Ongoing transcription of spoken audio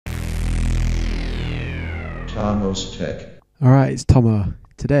Tomo's Tech. Alright, it's Tomo.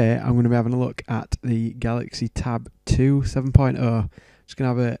 Today I'm going to be having a look at the Galaxy Tab 2 7.0. Just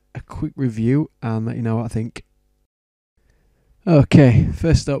going to have a quick review and let you know what I think. Okay,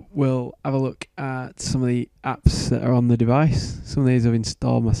 first up we'll have a look at some of the apps that are on the device. Some of these I've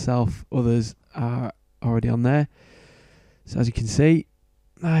installed myself, others are already on there. So as you can see,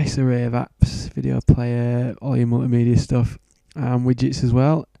 nice array of apps, video player, all your multimedia stuff, and widgets as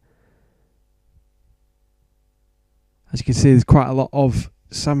well. As you can see, there's quite a lot of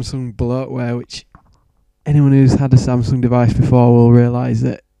Samsung bloatware, which anyone who's had a Samsung device before will realise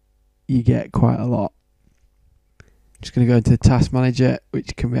that you get quite a lot. Just going to go into the Task Manager,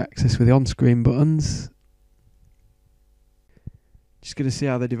 which can be accessed with the on-screen buttons. Just going to see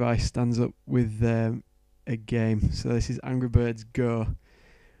how the device stands up with a game. So this is Angry Birds Go,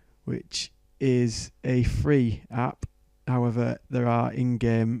 which is a free app. However, there are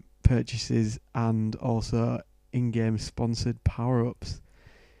in-game purchases and also in-game sponsored power-ups.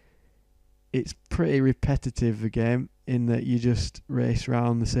 It's pretty repetitive, the game, in that you just race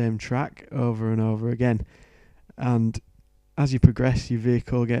around the same track over and over again, and as you progress your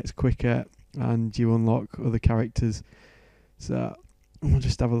vehicle gets quicker and you unlock other characters. So we'll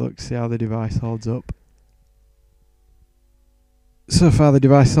just have a look, see how the device holds up. So far the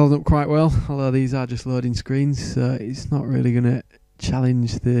device holds up quite well, although these are just loading screens, so it's not really going to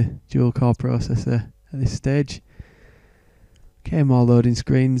challenge the dual core processor at this stage. Okay, more loading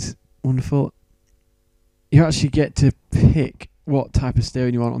screens, wonderful. You actually get to pick what type of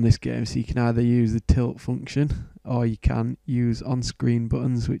steering you want on this game, so you can either use the tilt function or you can use on-screen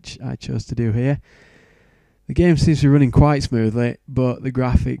buttons, which I chose to do here. The game seems to be running quite smoothly, but the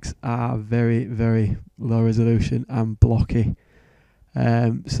graphics are very, very low resolution and blocky.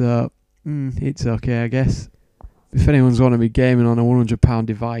 So it's okay, I guess. If anyone's want to be gaming on a £100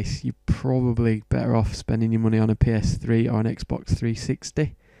 device, you're probably better off spending your money on a PS3 or an Xbox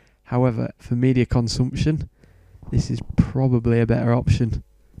 360. However, for media consumption, this is probably a better option,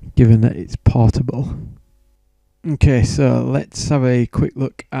 given that it's portable. Okay, so let's have a quick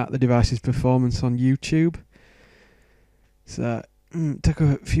look at the device's performance on YouTube. So, it took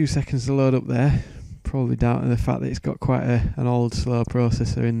a few seconds to load up there, probably down to the fact that it's got quite an old, slow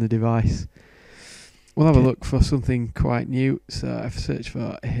processor in the device. We'll have a look for something quite new, so I've searched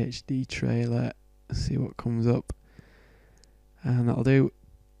for a HD trailer, see what comes up, and that'll do.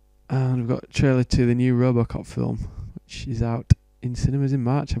 And we've got a trailer to the new Robocop film, which is out in cinemas in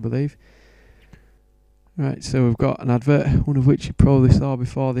March, I believe. Right, so we've got an advert, one of which you probably saw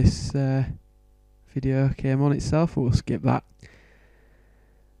before this video came on itself, but we'll skip that.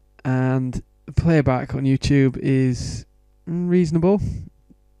 And the playback on YouTube is reasonable.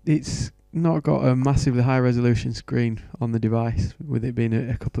 It's not got a massively high resolution screen on the device, with it being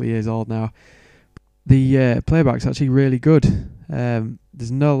a couple of years old now. The playback's actually really good.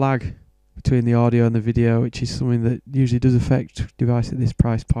 There's no lag between the audio and the video, which is something that usually does affect device at this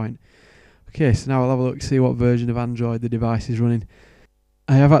price point. Okay, so now I'll have a look, see what version of Android the device is running.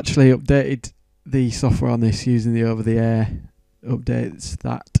 I have actually updated the software on this using the over-the-air updates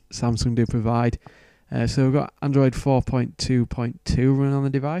that Samsung do provide. So we've got Android 4.2.2 running on the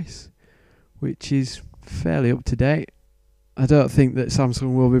device, which is fairly up to date. I don't think that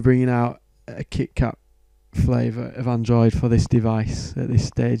Samsung will be bringing out a KitKat flavour of Android for this device at this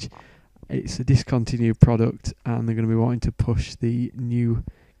stage. It's a discontinued product, and they're going to be wanting to push the new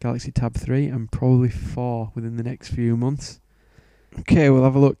Galaxy Tab 3 and probably 4 within the next few months. Okay, we'll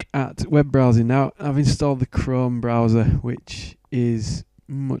have a look at web browsing now. I've installed the Chrome browser, which is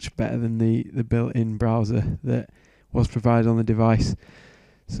much better than the built-in browser that was provided on the device.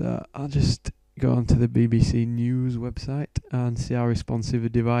 So I'll just go onto the BBC News website and see how responsive the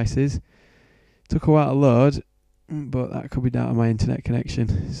device is. Took a while to load, but that could be down to my internet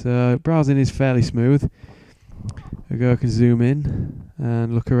connection. So browsing is fairly smooth. I can zoom in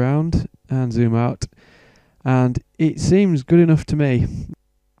and look around and zoom out, and it seems good enough to me.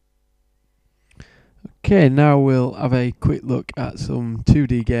 Okay, now we'll have a quick look at some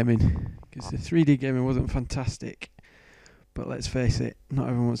 2D gaming, because the 3D gaming wasn't fantastic. But let's face it, not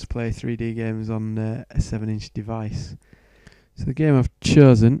everyone wants to play 3D games on a 7-inch device. So the game I've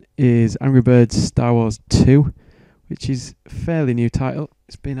chosen is Angry Birds Star Wars 2, which is a fairly new title.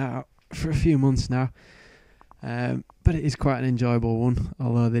 It's been out for a few months now, but it is quite an enjoyable one,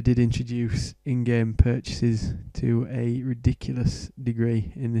 although they did introduce in-game purchases to a ridiculous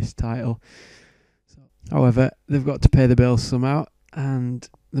degree in this title. However, they've got to pay the bills somehow, and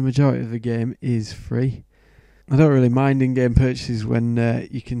the majority of the game is free. I don't really mind in-game purchases when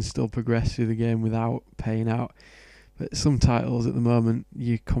you can still progress through the game without paying out. But some titles at the moment,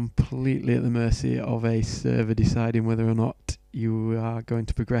 you're completely at the mercy of a server deciding whether or not you are going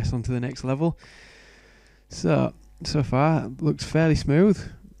to progress onto the next level. So far, it looks fairly smooth.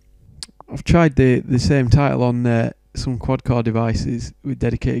 I've tried the same title on some quad-core devices with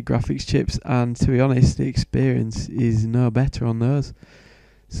dedicated graphics chips, and to be honest, the experience is no better on those.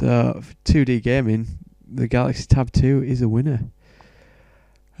 So for 2D gaming, the Galaxy Tab 2 is a winner.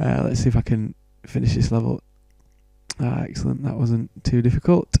 Let's see if I can finish this level. Excellent, that wasn't too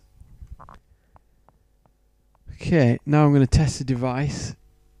difficult. Okay, now I'm going to test the device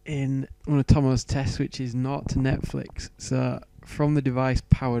in one of Tomo's tests, which is not to Netflix. So from the device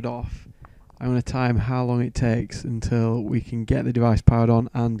powered off, I'm going to time how long it takes until we can get the device powered on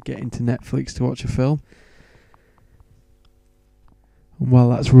and get into Netflix to watch a film. And while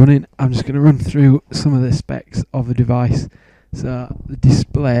that's running, I'm just going to run through some of the specs of the device. So the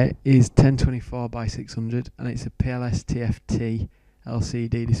display is 1024 by 600 and it's a PLS TFT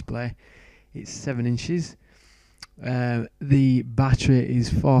LCD display. It's 7 inches. The battery is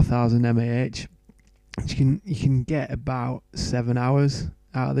 4000 mAh. You can get about 7 hours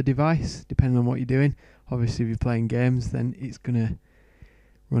out of the device, depending on what you're doing. Obviously, if you're playing games, then it's gonna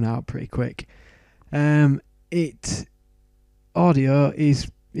run out pretty quick. Audio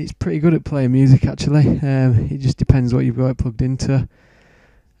is it's pretty good at playing music actually. It just depends what you've got it plugged into.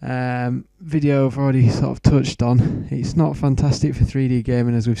 Video I've already sort of touched on. It's not fantastic for 3D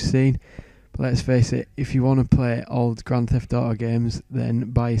gaming as we've seen, but let's face it, if you want to play old Grand Theft Auto games,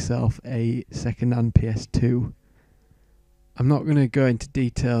 then buy yourself a second-hand PS2. I'm not going to go into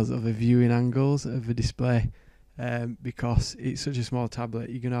details of the viewing angles of the display because it's such a small tablet,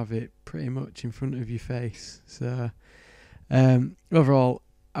 you're going to have it pretty much in front of your face. So overall,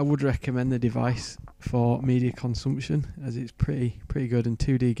 I would recommend the device for media consumption as it's pretty good, and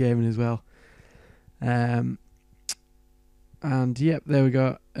 2D gaming as well. And yep, there we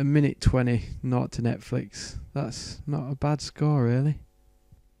go, 1:20 not to Netflix. That's not a bad score really.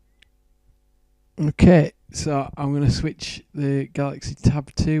 Okay, so I'm going to switch the Galaxy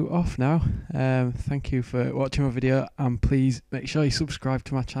Tab 2 off now. Thank you for watching my video, and please make sure you subscribe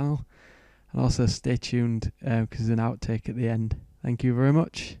to my channel and also stay tuned because there's an outtake at the end. Thank you very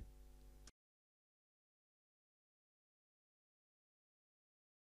much.